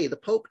sense of, hey, the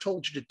Pope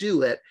told you to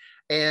do it.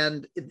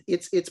 And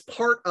it's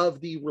part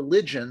of the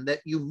religion that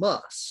you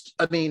must.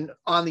 I mean,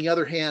 on the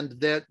other hand,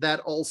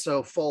 that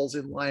also falls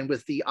in line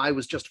with the I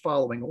was just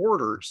following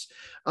orders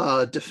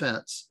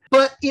defense.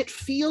 But it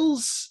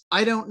feels,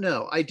 I don't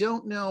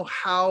know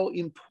how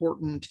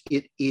important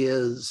it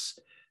is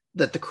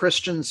that the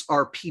Christians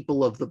are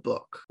people of the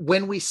book.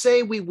 When we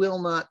say we will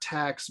not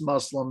tax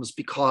Muslims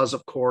because,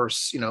 of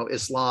course,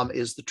 Islam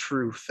is the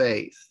true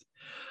faith.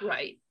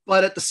 Right.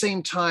 But at the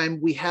same time,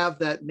 we have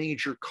that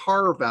major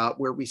carve out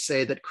where we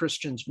say that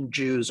Christians and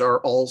Jews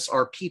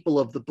are people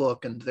of the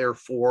book and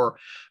therefore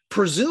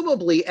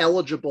presumably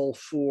eligible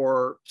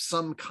for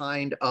some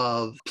kind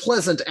of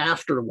pleasant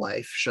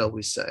afterlife, shall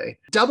we say.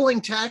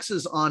 Doubling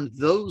taxes on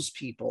those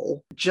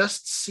people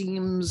just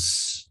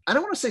seems, I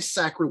don't want to say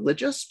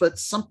sacrilegious, but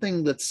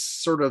something that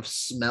sort of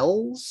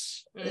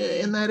smells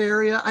in that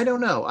area. I don't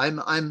know.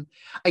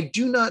 I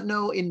do not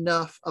know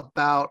enough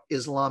about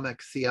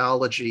Islamic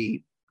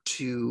theology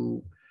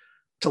to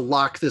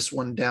lock this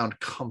one down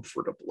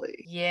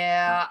comfortably.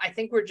 Yeah, I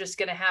think we're just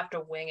gonna have to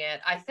wing it.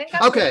 I think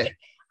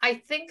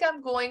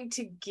I'm going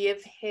to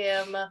give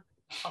him a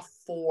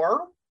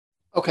 4.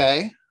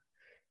 Okay.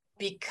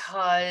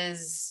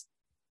 Because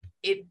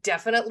it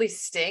definitely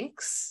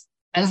stinks,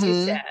 as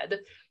you said,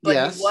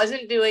 but he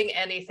wasn't doing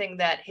anything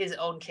that his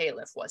own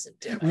caliph wasn't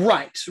doing.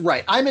 Right.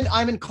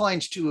 I'm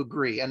inclined to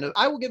agree, and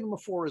I will give him a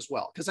 4 as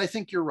well, because I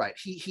think you're right.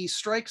 He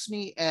strikes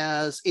me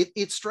as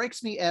it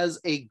strikes me as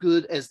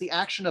the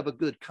action of a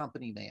good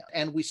company man,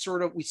 and we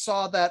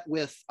saw that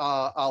with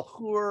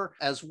Al-Hur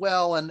as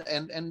well,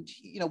 and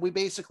we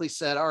basically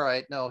said, all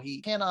right, no,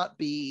 he cannot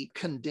be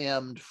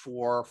condemned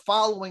for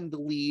following the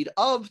lead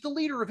of the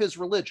leader of his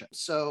religion.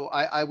 So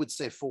I would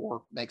say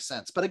 4 makes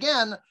sense, but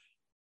again,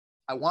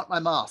 I want my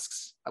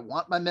mosques. I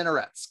want my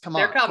minarets. Come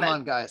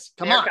on, guys.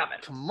 Come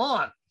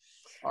on.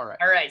 All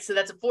right. So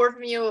that's a 4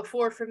 from you, a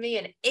 4 from me,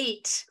 and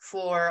 8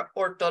 for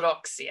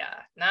Orthodoxia.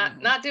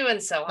 Not doing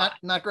so hot.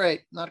 Not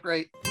great.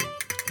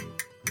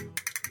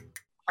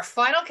 Our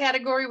final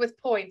category with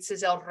points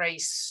is El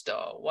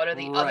Resto. What are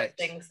the other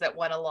things that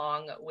went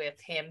along with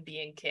him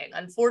being king?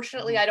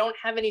 Unfortunately, I don't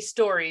have any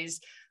stories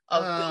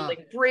of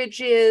building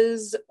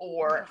bridges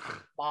or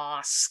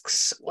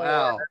mosques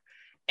or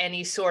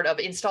any sort of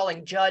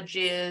installing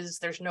judges.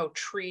 There's no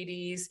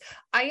treaties.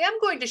 I am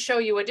going to show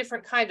you a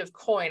different kind of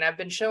coin. I've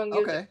been showing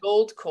you the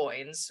gold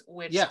coins,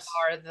 which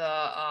are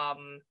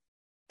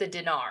the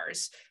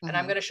dinars. And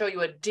I'm going to show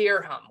you a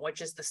dirham,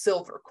 which is the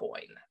silver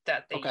coin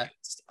that they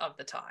used of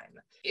the time.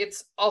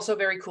 It's also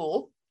very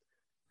cool.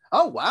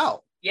 Oh,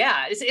 wow.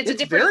 Yeah,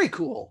 it's very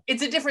cool.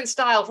 It's a different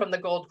style from the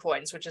gold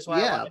coins, which is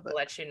why I wanted to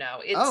let you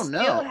know. It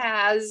still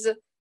has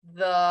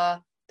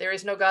the "there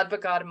is no God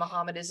but God and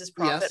Muhammad is his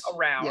prophet"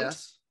 around.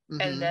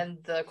 and then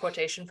the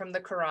quotation from the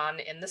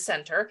Quran in the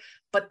center.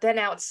 But then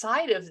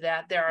outside of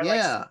that, there are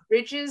like some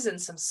ridges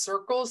and some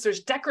circles.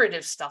 There's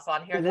decorative stuff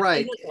on here that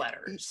isn't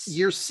letters.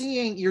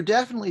 You're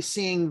definitely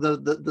seeing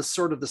the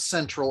sort of the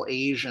Central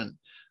Asian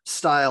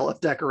style of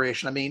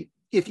decoration. I mean,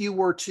 if you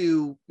were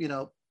to,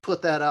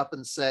 put that up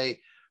and say,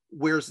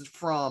 where's it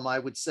from? I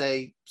would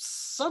say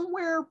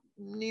somewhere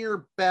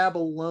near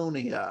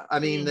Babylonia. I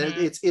mean,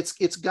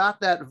 it's got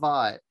that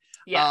vibe.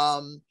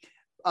 Yes.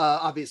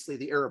 Obviously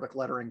the Arabic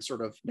lettering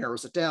sort of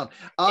narrows it down.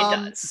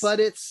 It does. But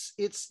it's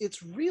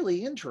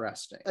really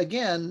interesting.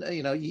 Again,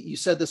 you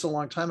said this a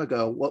long time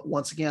ago.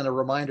 Once again, a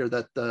reminder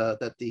that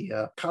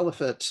the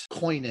Caliphate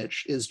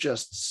coinage is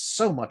just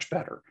so much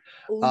better.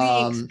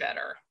 Leagues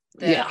better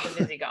than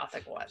the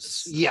Visigothic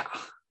was. Yeah.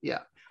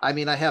 I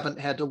mean, I haven't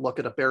had to look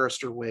at a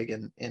barrister wig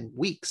in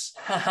weeks.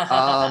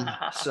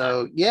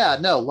 So yeah,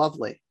 no,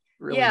 lovely.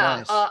 Really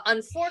nice.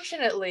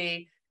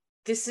 Unfortunately,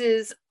 this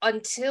is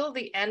until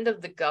the end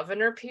of the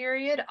governor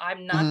period.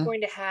 I'm not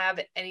going to have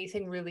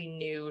anything really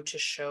new to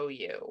show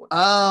you.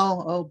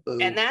 Oh, boo.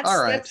 And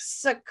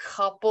that's a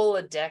couple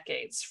of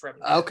decades from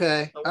now.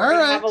 Okay. So we're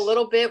going to have a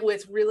little bit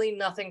with really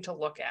nothing to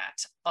look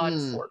at,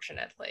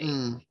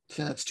 unfortunately.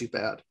 That's too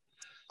bad.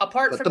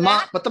 Apart from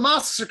that, but the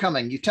mosques are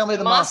coming. You tell me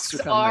the mosques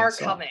are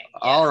coming.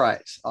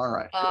 Yes. All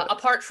right.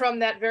 Apart from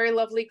that very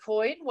lovely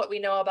coin, what we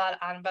know about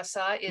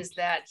Anbasa is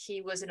that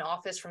he was in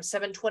office from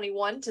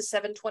 721 to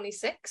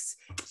 726.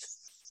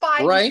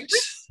 5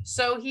 years.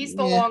 So he's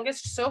the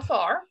longest so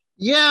far.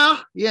 Yeah.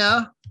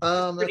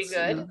 Pretty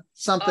good.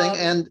 Something.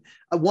 And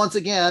once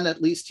again,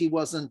 at least he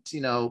wasn't,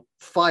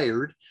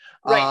 fired.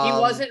 Right, he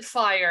wasn't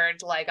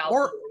fired like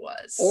Al-Hur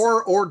was.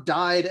 Or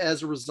died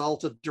as a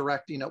result of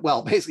directing it.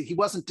 Well, basically, he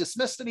wasn't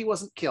dismissed and he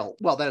wasn't killed.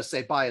 Well, that is to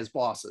say, by his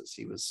bosses.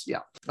 He was,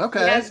 okay.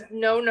 He has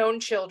no known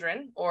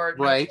children or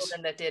no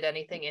children that did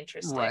anything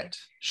interesting. Right,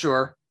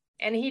 sure.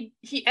 And he,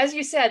 as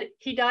you said,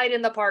 he died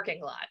in the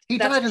parking lot. He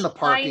died in the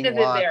parking lot. Kind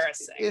of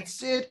embarrassing.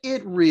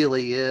 It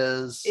really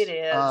is. It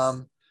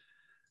is.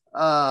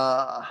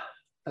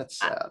 That's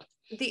sad.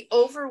 The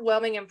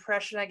overwhelming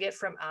impression I get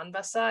from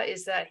Anbasa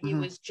is that he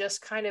was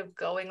just kind of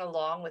going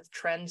along with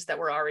trends that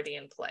were already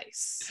in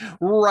place.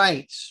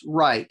 Right.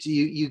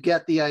 You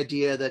get the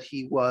idea that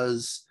he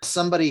was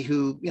somebody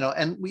who,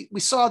 and we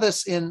saw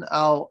this in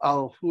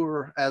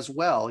Al-Hur as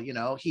well.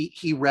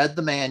 He read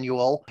the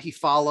manual, he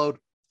followed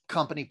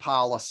company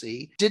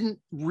policy, didn't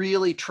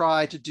really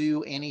try to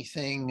do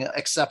anything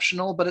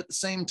exceptional, but at the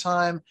same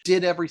time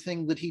did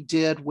everything that he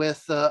did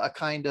with a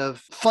kind of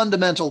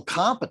fundamental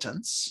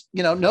competence.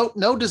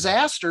 No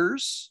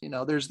disasters.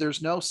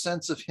 There's no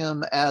sense of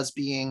him as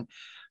being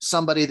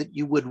somebody that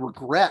you would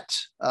regret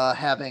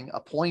having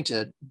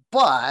appointed.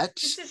 But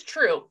this is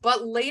true.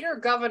 But later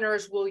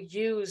governors will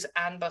use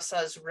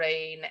Anbasa's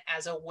reign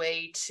as a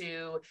way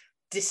to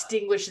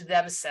distinguish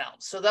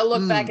themselves. So they'll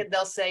look back and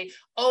they'll say,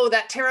 oh,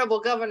 that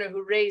terrible governor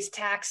who raised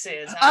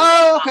taxes.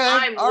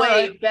 I'm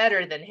way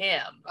better than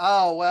him.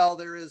 Oh, well,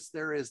 there is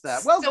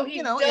that. Well, so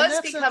he does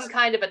become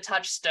kind of a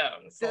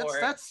touchstone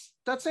for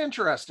that's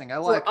interesting. I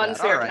like that.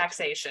 Unfair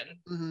taxation.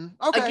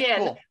 Okay, again,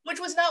 cool. Which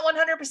was not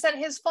 100%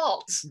 his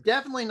fault.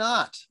 Definitely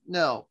not.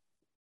 No.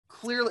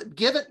 Clearly,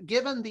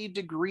 given the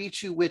degree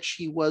to which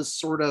he was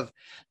sort of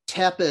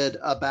tepid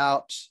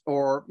about,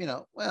 or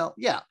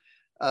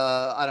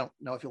I don't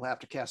know if you'll have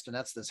to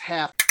castanets this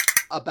half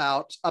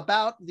about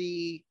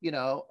the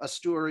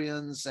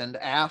Asturians and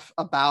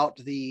about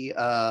the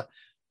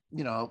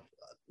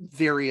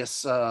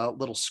various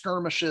little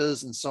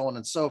skirmishes and so on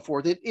and so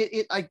forth.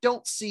 I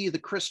don't see the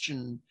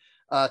Christian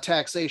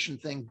taxation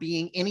thing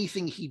being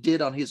anything he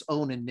did on his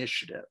own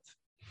initiative.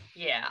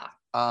 Yeah.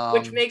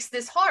 Which makes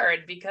this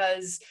hard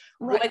because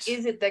what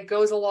is it that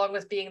goes along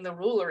with being the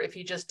ruler if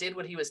he just did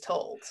what he was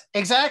told?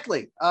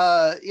 Exactly.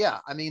 I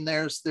mean,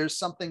 there's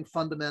something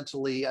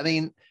fundamentally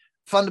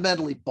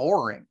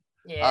boring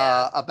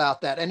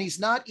about that. And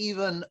he's not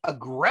even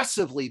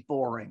aggressively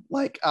boring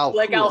like Al-Hur.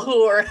 Like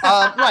Al-Hur.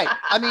 Right.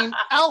 I mean,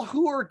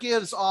 Al-Hur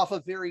gives off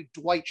a very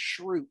Dwight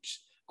Schrute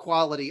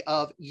quality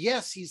of,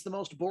 yes, he's the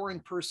most boring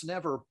person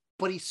ever,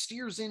 but he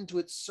steers into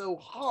it so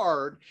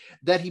hard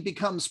that he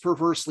becomes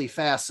perversely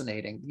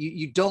fascinating.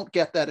 You don't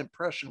get that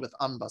impression with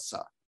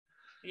Anbasa.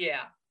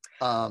 Yeah.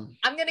 I'm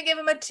going to give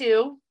him a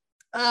 2.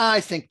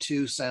 I think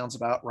 2 sounds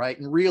about right.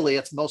 And really,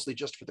 it's mostly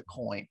just for the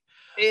coin.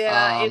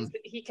 Yeah,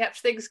 he kept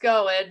things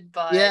going,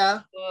 but...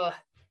 Yeah.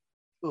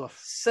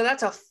 So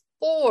that's a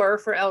 4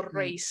 for El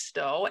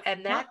Reisto,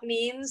 and that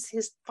means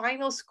his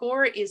final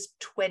score is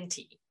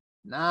 20.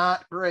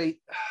 Not great.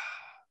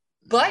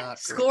 But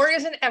score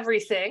isn't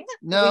everything.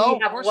 No,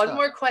 we have one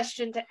more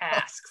question to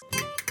ask.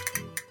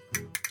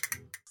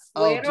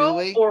 Do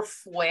we? Or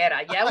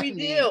fuera? Yeah, we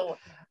do.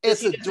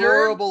 It's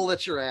adorable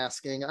that you're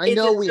asking. I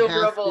know we have to. It's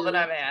adorable that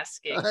I'm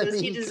asking.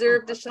 Does he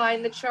deserve to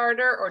sign the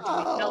charter, or do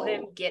we tell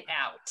him get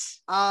out?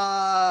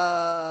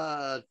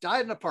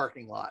 Died in a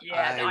parking lot.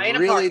 Yeah, die in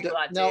a parking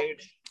lot,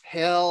 dude.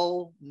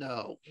 Hell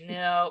no.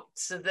 No.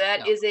 So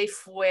that is a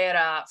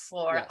fuera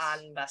for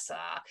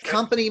Anbasa.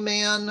 Company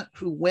man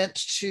who went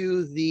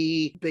to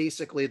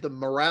basically the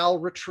morale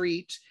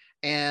retreat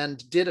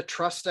and did a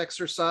trust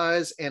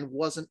exercise and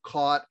wasn't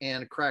caught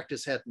and cracked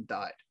his head and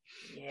died.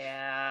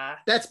 Yeah.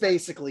 That's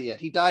basically it.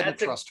 He died in a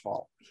trust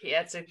fall.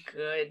 That's a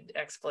good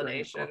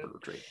explanation.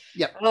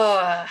 Yep.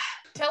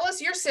 Tell us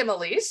your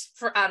similes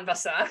for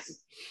Anbasa.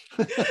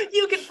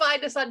 You can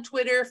find us on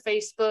Twitter,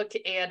 Facebook,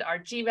 and our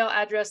Gmail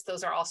address.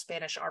 Those are all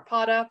Spanish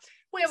Arpada.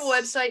 We have a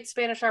website,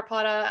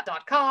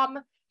 SpanishArpada.com.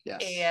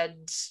 Yes.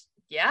 And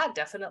yeah,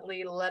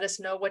 definitely let us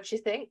know what you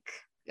think.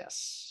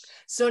 Yes.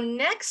 So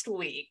next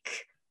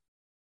week,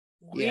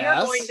 we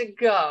are going to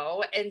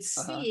go and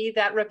see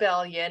that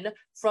rebellion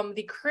from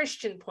the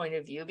Christian point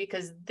of view,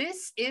 because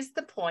this is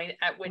the point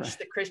at which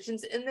the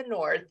Christians in the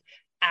North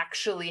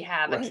actually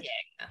have a king.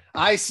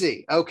 I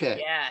see. Okay.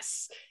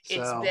 Yes.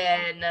 It's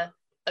been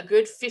a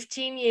good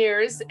 15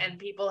 years and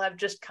people have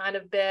just kind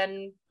of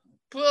been,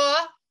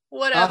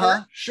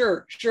 whatever.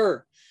 Sure.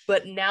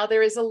 But now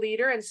there is a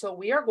leader. And so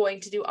we are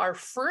going to do our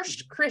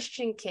first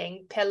Christian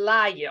king,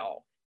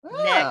 Pelayo,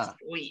 next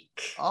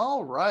week.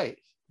 All right.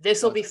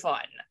 This will be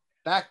fun.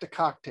 Back to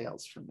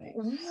cocktails for me.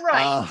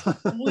 Right.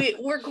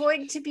 We're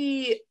going to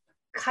be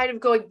kind of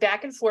going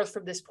back and forth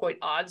from this point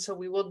on. So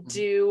we will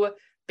do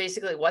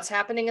basically what's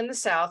happening in the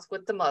South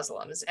with the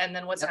Muslims and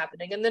then what's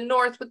happening in the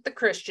North with the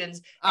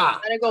Christians.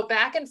 And kind of go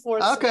back and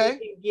forth so we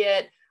can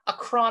get a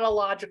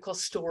chronological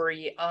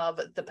story of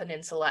the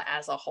peninsula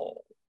as a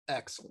whole.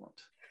 Excellent.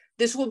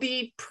 This will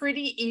be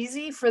pretty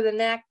easy for the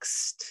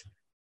next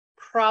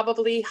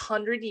probably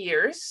 100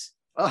 years.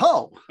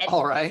 Oh, and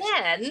all right.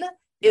 Then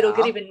it'll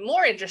get even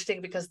more interesting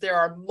because there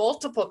are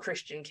multiple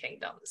Christian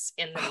kingdoms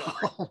in the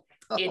north.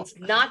 It's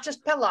not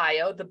just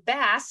Pelayo. The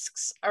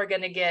Basques are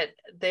going to get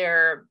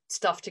their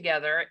stuff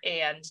together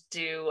and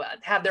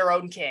have their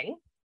own king.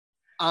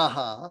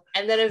 And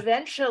then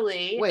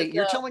eventually... Wait,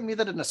 you're telling me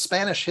that in a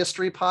Spanish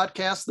history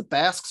podcast, the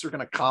Basques are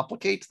going to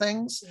complicate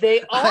things?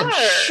 They are. I'm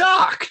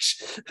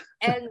shocked.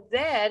 And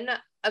then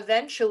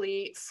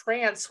eventually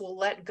France will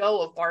let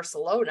go of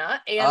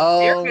Barcelona and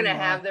they're going to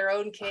have their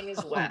own king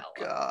as well.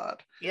 Oh,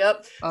 God.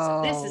 Yep.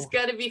 So this is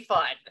going to be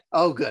fun.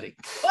 Oh, goody.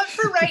 But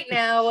for right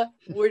now,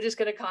 we're just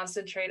going to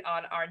concentrate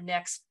on our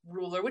next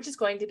ruler, which is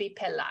going to be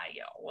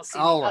Pelayo. We'll see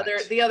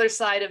the other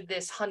side of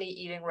this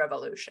honey-eating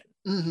revolution.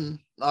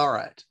 All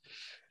right.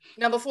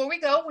 Now, before we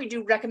go, we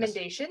do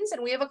recommendations,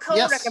 and we have a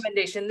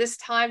co-recommendation this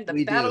time,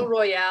 the Battle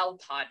Royale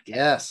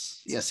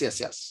podcast.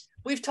 Yes.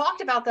 We've talked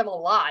about them a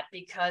lot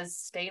because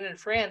Spain and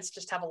France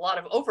just have a lot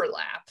of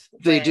overlap.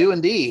 They do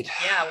indeed.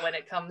 Yeah, when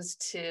it comes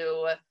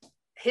to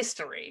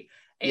history.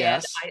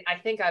 And I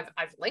think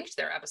I've linked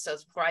their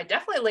episodes before. I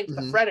definitely linked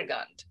the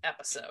Fredegund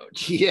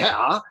episode.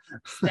 Yeah.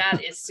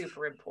 That is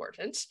super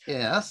important.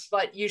 Yes.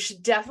 But you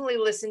should definitely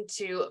listen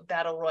to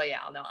Battle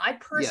Royale. Now, I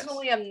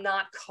personally am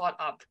not caught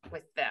up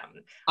with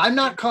them. I'm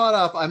not caught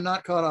up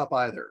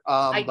either.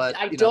 But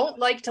I don't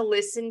like to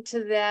listen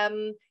to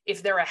them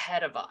if they're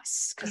ahead of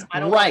us because I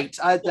don't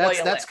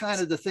that's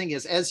kind of the thing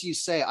is, as you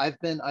say, I've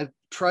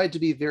tried to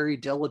be very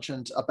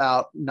diligent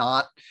about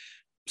not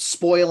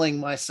spoiling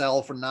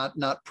myself or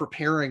not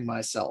preparing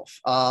myself.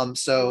 So I'm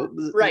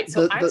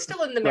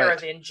still in the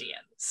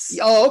Merovingians.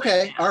 Oh,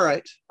 okay. All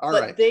right.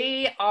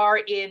 They are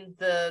in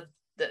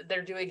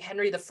they're doing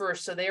Henry I,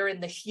 so they're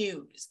in the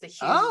Hughes.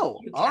 All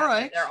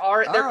right.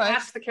 They're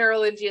past the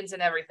Carolingians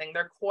and everything.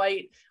 They're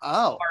quite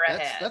far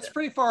ahead. That's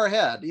pretty far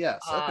ahead.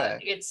 Yes. Okay.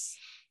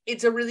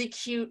 It's a really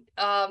cute,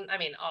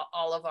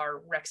 all of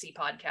our Rexy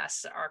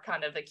podcasts are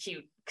kind of a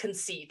cute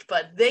conceit,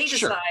 but they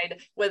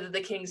decide whether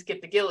the kings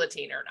get the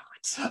guillotine or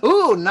not.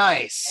 Ooh,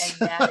 nice.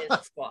 And that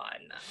is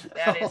fun.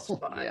 That is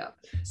fun. Yeah.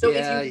 So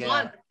if you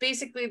want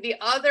basically the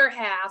other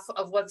half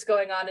of what's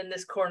going on in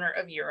this corner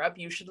of Europe,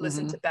 you should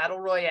listen to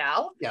Battle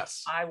Royale.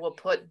 Yes. I will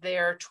put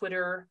their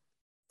Twitter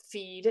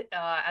feed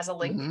as a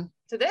link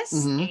to this.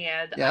 And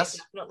I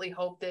definitely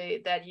hope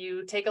that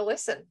you take a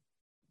listen.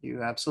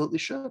 You absolutely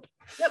should.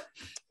 Yep.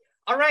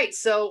 All right.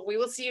 So we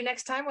will see you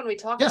next time when we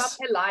talk about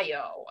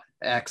Pelayo.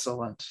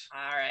 Excellent.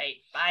 All right.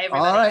 Bye,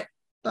 everybody. All right.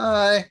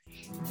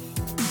 Bye.